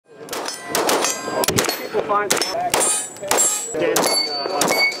We'll find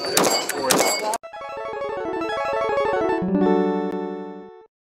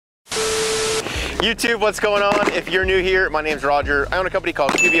YouTube, what's going on? If you're new here, my name's Roger. I own a company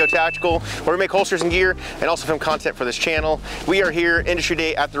called QVO Tactical, where we make holsters and gear and also film content for this channel. We are here, Industry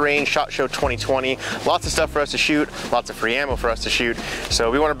Day at the Range, SHOT Show 2020. Lots of stuff for us to shoot, lots of free ammo for us to shoot.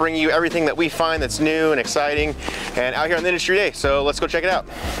 So we want to bring you everything that we find that's new and exciting and out here on the Industry Day. So let's go check it out.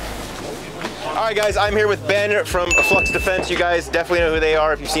 All right, guys, I'm here with Ben from FLUX Defense. You guys definitely know who they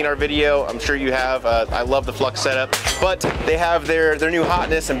are if you've seen our video. I'm sure you have. I love the FLUX setup, but they have their new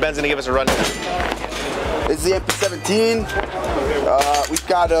hotness, and Ben's gonna give us a rundown. This is the MP17. We've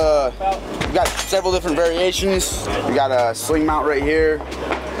got several different variations. We got a sling mount right here,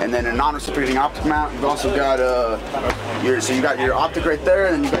 and then a non-reciprocating optic mount. You've also got you got your optic right there,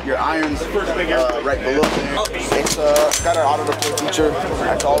 and then you got your irons right below there. It's got our auto deploy feature,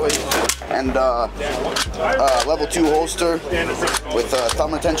 as always, and level 2 holster with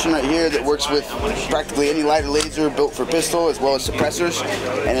thumb retention right here that works with practically any lighter laser built for pistol as well as suppressors,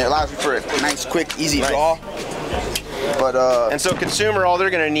 and it allows you for a nice, quick, easy draw. But and so consumer, all they're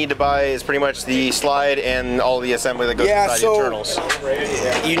going to need to buy is pretty much the slide and all the assembly that goes inside the internals.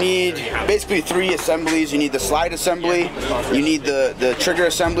 You need basically 3 assemblies. You need the slide assembly, you need the trigger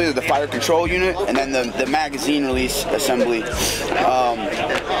assembly or the fire control unit, and then the magazine release assembly.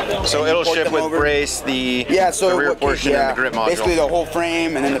 So it'll ship with brace, the rear portion, and the grip module. Basically the whole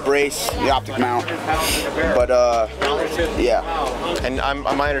frame, and then the brace, the optic mount. But yeah. And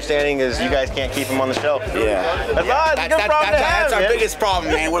my understanding is you guys can't keep them on the shelf. Yeah. That's our biggest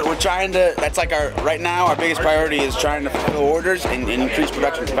problem, man. We're trying to. That's like right now our biggest priority is trying to fulfill orders and increase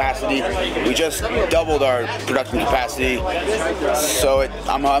production capacity. We just doubled our production capacity, so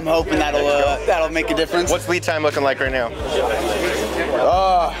I'm hoping that'll make a difference. What's lead time looking like right now?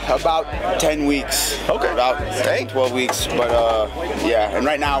 About 10 weeks. Okay. About 12 weeks, but yeah. And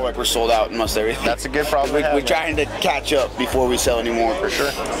right now, like, we're sold out in most everything. That's a good problem. We're trying to catch up before we sell anymore. For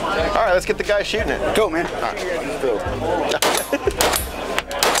sure. All right, let's get the guy shooting it. Cool, man. All right. Cool.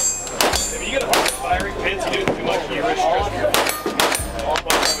 If you get a firing pins, you do too much, you risk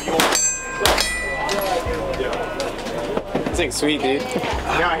This thing's sweet, dude. You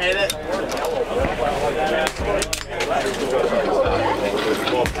don't hit it?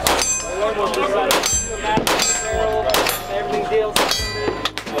 Everything deals.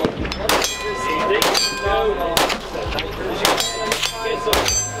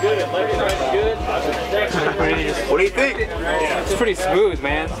 What do you think? It's pretty smooth,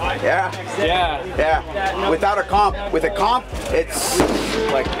 man. Yeah. Yeah. Yeah. Without a comp, with a comp, it's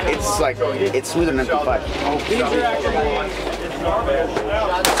smoother than MP5.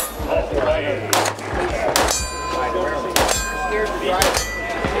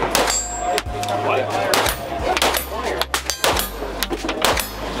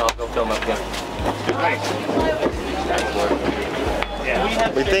 I'll go film up again.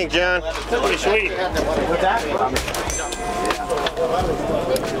 What do you think, John? Pretty sweet. What's that?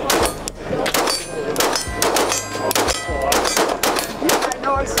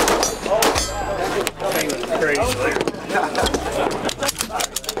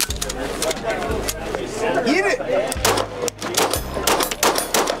 Eat it!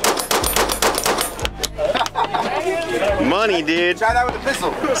 Money, dude. Try that with a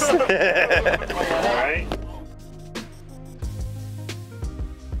pistol.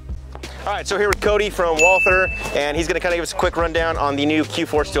 All right, so here with Cody from Walther, and he's going to kind of give us a quick rundown on the new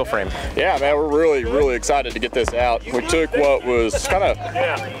Q4 steel frame. Yeah, man, we're really excited to get this out. We took what was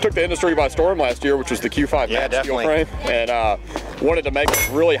took the industry by storm last year, which was the Q5 steel frame, and wanted to make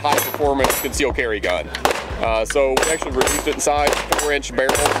a really high performance concealed carry gun. So we actually reduced it in size, 4-inch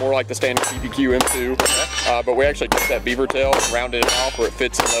barrel, more like the standard CPQ M2. But we actually took that beaver tail, rounded it off where it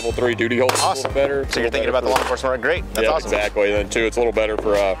fits in level 3 duty holster a little better. So you're thinking about the law enforcement, great. That's awesome. Exactly. And then too, it's a little better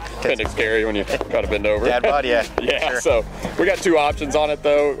for appendix carry when you got to bend over. Dad bod, yeah. Yeah. Sure. So we got 2 options on it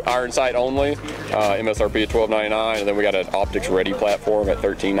though: iron sight only, MSRP at $12.99, and then we got an optics ready platform at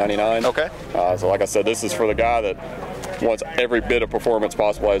 $13.99. Okay. So like I said, this is for the guy that wants every bit of performance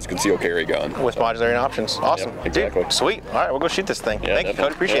possible as a concealed carry gun. With modular options. Awesome. Yep, exactly. Dude, sweet. All right, we'll go shoot this thing. Yeah, Thank you,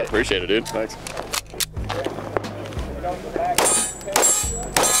 Cody. Appreciate it. Appreciate it, dude. Thanks.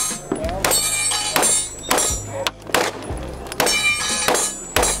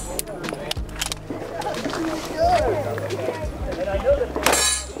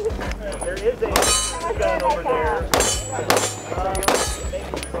 There is a gun over there.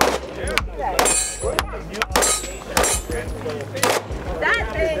 That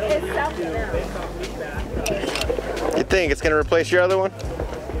thing is something else. You think it's going to replace your other one?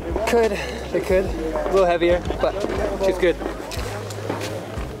 It could. A little heavier, but it's good.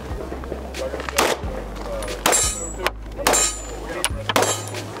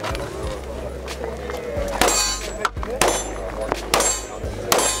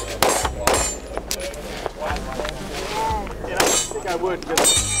 I would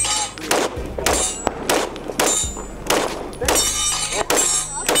just...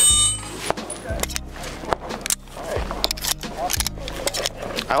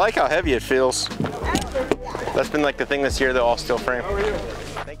 I like how heavy it feels. That's been like the thing this year, the all steel frame.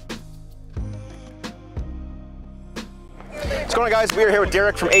 What's going on, guys? We are here with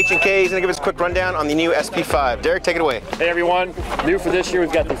Derek from H&K. He's gonna give us a quick rundown on the new SP5. Derek, take it away. Hey everyone, new for this year,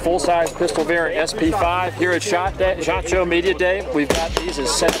 we've got the full-size pistol variant SP5 here at SHOT Show Media Day. We've got these as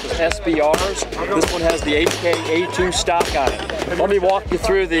set as SBRs. This one has the HK A2 stock on it. Let me walk you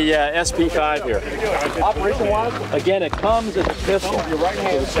through the SP5 here. Operation-wise, again, it comes as a pistol.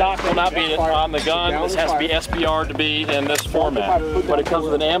 So the stock will not be on the gun. This has to be SBR to be in this format. But it comes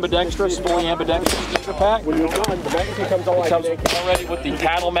with an ambidextrous, fully ambidextrous sticker pack. It comes already with the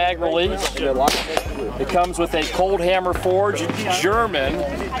paddle mag release. It comes with a cold hammer forged German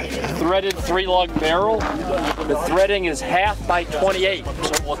threaded 3-lug barrel. The threading is 1/2 by 28, so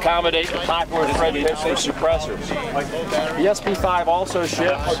it will accommodate the popular thread pistol suppressors. The SP5 also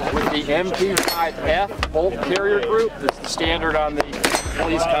ships with the MP5F bolt carrier group. This is the standard on the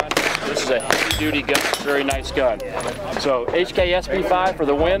police contract. This is a heavy-duty gun, very nice gun. So HK SP5 for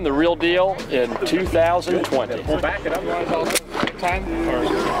the win, the real deal in 2020. We'll back it up. Time?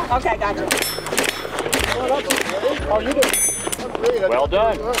 Okay, gotcha. Oh, you did. Well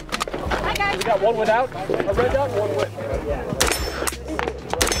done. Hi, guys. We got one without a red dot, one with.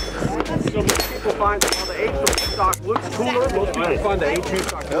 So most people find that while the A2 stock looks cooler, most people find the A2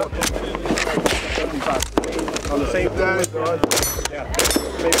 stock more. On the same side.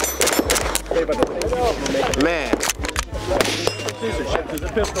 Man.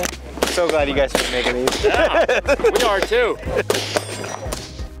 So glad you guys are making these. Yeah, we are too.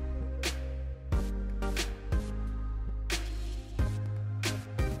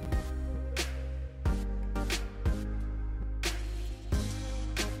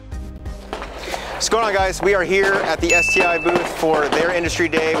 What's going on, guys? We are here at the STI booth for their industry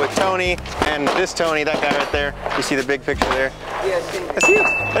day with Tony and this Tony, that guy right there. You see the big picture there? That's you.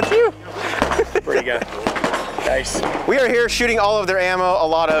 That's you. Pretty good. Nice. We are here shooting all of their ammo, a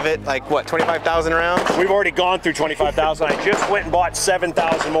lot of it, like what, 25,000 rounds? We've already gone through 25,000. I just went and bought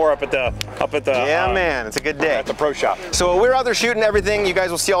 7,000 more up at the yeah, man, it's a good day at the pro shop. So we're out there shooting everything. You guys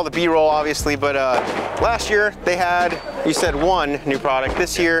will see all the B-roll, obviously, but last year they had, you said 1 new product.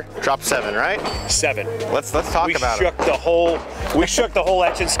 This year dropped 7, right? 7. Let's talk about it. We shook the whole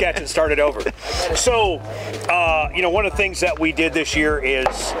etch and sketch and started over. So, you know, one of the things that we did this year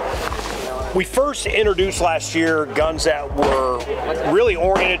is we first introduced last year guns that were really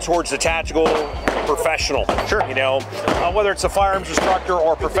oriented towards the tactical professional. Sure. You know, whether it's a firearms instructor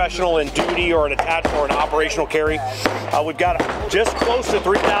or professional in duty or an attached or an operational carry. We've got just close to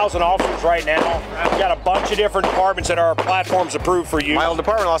 3,000 officers right now. We've got a bunch of different departments that our platform's approved for use. My old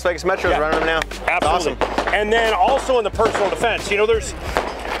department, Las Vegas Metro, is running them now. Absolutely. Awesome. And then also in the personal defense, you know, there's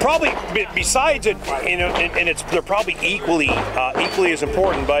probably, besides it, you know, and they're probably equally as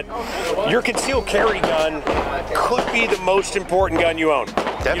important, but your concealed carry gun could be the most important gun you own.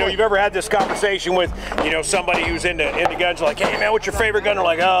 Definitely. You know, you've ever had this conversation with, you know, somebody who's into guns, like, hey man, what's your favorite gun? They're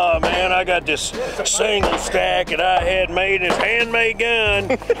like, oh man, I got this single stack that I had made, this handmade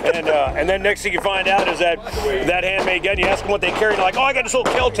gun, and then next thing you find out is that handmade gun, you ask them what they carry, they're like, oh, I got this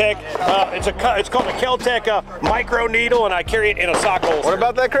little Kel-Tec, it's called a Kel-Tec micro needle, and I carry it in a sock holster. What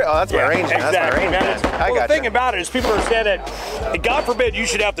about that? Oh, that's my range. Exactly. That's my range. Well, the thing about it is people understand that, God forbid, you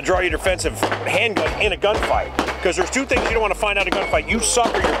should have to draw your defensive handgun in a gunfight. Because there's 2 things you don't want to find out in a gunfight. You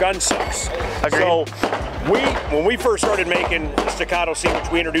suck or your gun sucks. Agreed. So when we first started making Staccato C,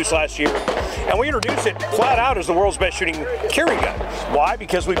 which we introduced last year, and we introduced it flat out as the world's best shooting carry gun. Why?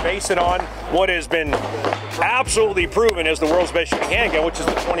 Because we base it on what has been absolutely proven as the world's best shooting handgun, which is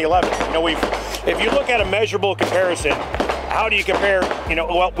the 2011. You know, if you look at a measurable comparison, how do you compare, you know,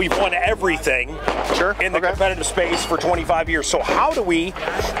 well, we've won everything in the competitive space for 25 years. So how do we,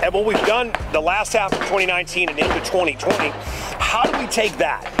 and what we've done the last half of 2019 and into 2020, how do we take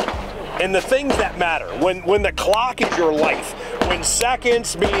that and the things that matter, when the clock is your life, when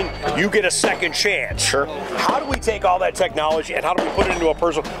seconds mean you get a second chance, how do we take all that technology and how do we put it into a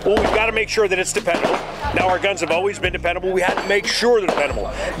personal? Well, we've got to make sure that it's dependable. Now, our guns have always been dependable. We had to make sure they're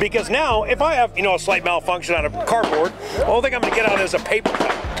dependable. Because now, if I have, you know, a slight malfunction on a cardboard, the only thing I'm going to get out is a paper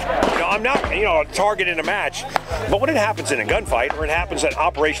cut. You know, I'm not, you know, a target in a match, but when it happens in a gunfight, or it happens in an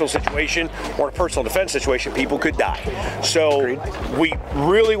operational situation, or a personal defense situation, people could die. So we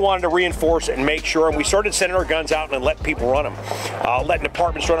really wanted to reinforce and make sure, and we started sending our guns out and letting people run them, letting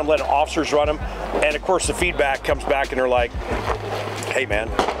departments run them, letting officers run them, and of course the feedback comes back and they're like, hey man,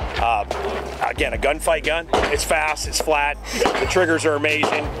 again, a gunfight gun, it's fast, it's flat, the triggers are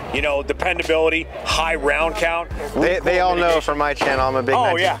amazing, you know, dependability, high round count. They all know from my channel I'm a big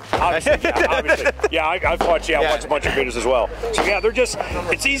Oh yeah, obviously, yeah, I've watched a bunch of videos as well. So yeah, they're just,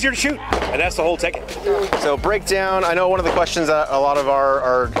 it's easier to shoot, and that's the whole ticket. So breakdown, I know one of the questions that a lot of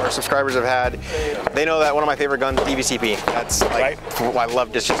our subscribers have had, they know that one of my favorite guns, DVCP. That's like, I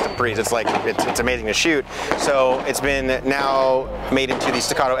love this, just a breeze. It's like, it's amazing to shoot. So it's been now made into the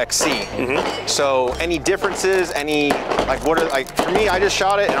Staccato XC. So any differences, any, like what are, like for me, I just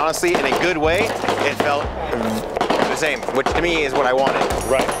shot it and honestly in a good way, it felt the same, which to me is what I wanted.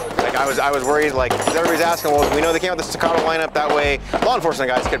 Right. Like I was worried, like, because everybody's asking, well, we know they came out with the Staccato lineup, that way law enforcement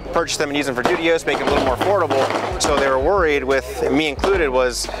guys could purchase them and use them for duty use, make it a little more affordable. So they were worried, with me included,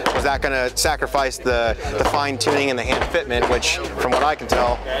 was that going to sacrifice the fine tuning and the hand fitment, which from what I can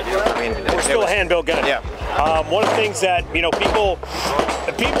tell, I mean, we're still a hand-built gun. Yeah. One of the things that, you know, people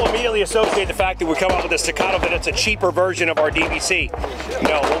immediately associate the fact that we come up with a Staccato, that it's a cheaper version of our DVC.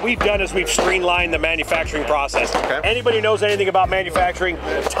 No, what we've done is we've streamlined the manufacturing process. Okay. Anybody who knows anything about manufacturing,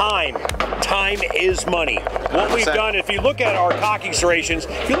 time is money. What we've done, if you look at our cocking serrations,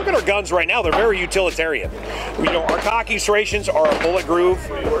 if you look at our guns right now, they're very utilitarian. You know, our cocking serrations are a bullet groove.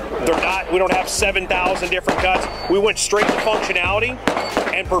 They're not, we don't have 7,000 different cuts. We went straight to functionality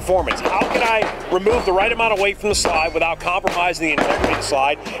and performance. How can I remove the right amount of weight from the slide without compromising the integrity of the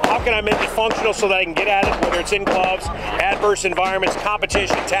slide? How can I make it functional so that I can get at it, whether it's in gloves, adverse environments,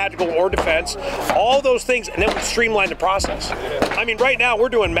 competition, tactical, or defense? All those things, and then we streamline the process. I mean, right now we're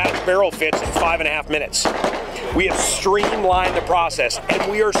doing match barrel fits in 5.5 minutes. We have streamlined the process, and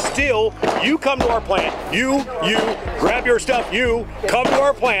we are still, you come to our plant, you grab your stuff, you come to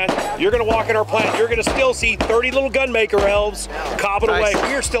our plant, you're gonna walk in our plant, you're gonna still see 30 little gun maker elves cobbed away.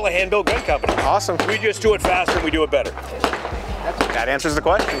 We are still a hand-built gun company. Awesome. We just do it faster and we do it better. That answers the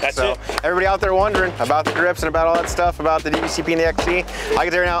question. That's so it. Everybody out there wondering about the grips and about all that stuff, about the DVCP and the XC, I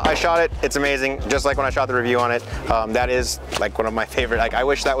can tell you now, I shot it, it's amazing, just like when I shot the review on it. That is like one of my favorite, like I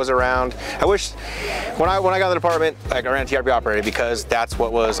wish that was around. I wish, when I got the department, like I ran a TRP operator because that's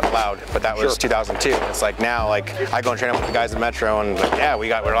what was allowed, but that was 2002. It's like now, like I go and train up with the guys in Metro and like, yeah,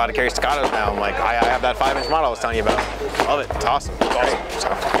 we're allowed to carry Staccatos now. I'm like, I have that 5-inch model I was telling you about. Love it, it's awesome. It's awesome.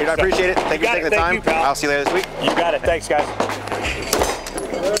 So, dude, I appreciate it. Thank you for taking the time. I'll see you later this week. You got it, thanks guys.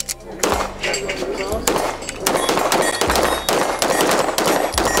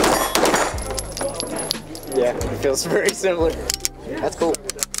 Yeah, it feels very similar. That's cool.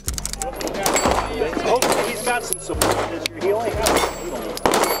 Hopefully he's got some support this year. He only has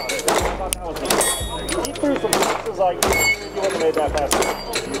he threw some passes like you wouldn't have made that pass.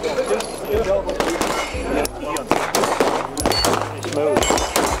 Smooth.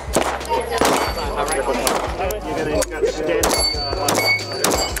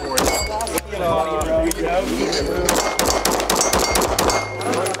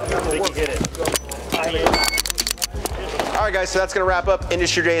 Alright guys, so that's going to wrap up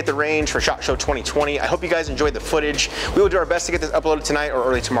Industry Day at the Range for SHOT Show 2020. I hope you guys enjoyed the footage. We will do our best to get this uploaded tonight or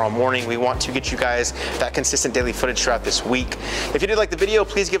early tomorrow morning. We want to get you guys that consistent daily footage throughout this week. If you did like the video,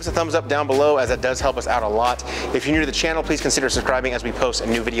 please give us a thumbs up down below, as that does help us out a lot. If you're new to the channel, please consider subscribing, as we post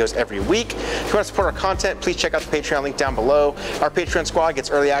new videos every week. If you want to support our content, please check out the Patreon link down below. Our Patreon squad gets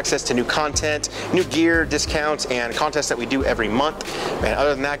early access to new content, new gear, discounts, and contests that we do every month. And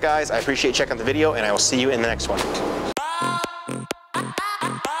other than that, guys, I appreciate you checking out the video, and I will see you in the next one.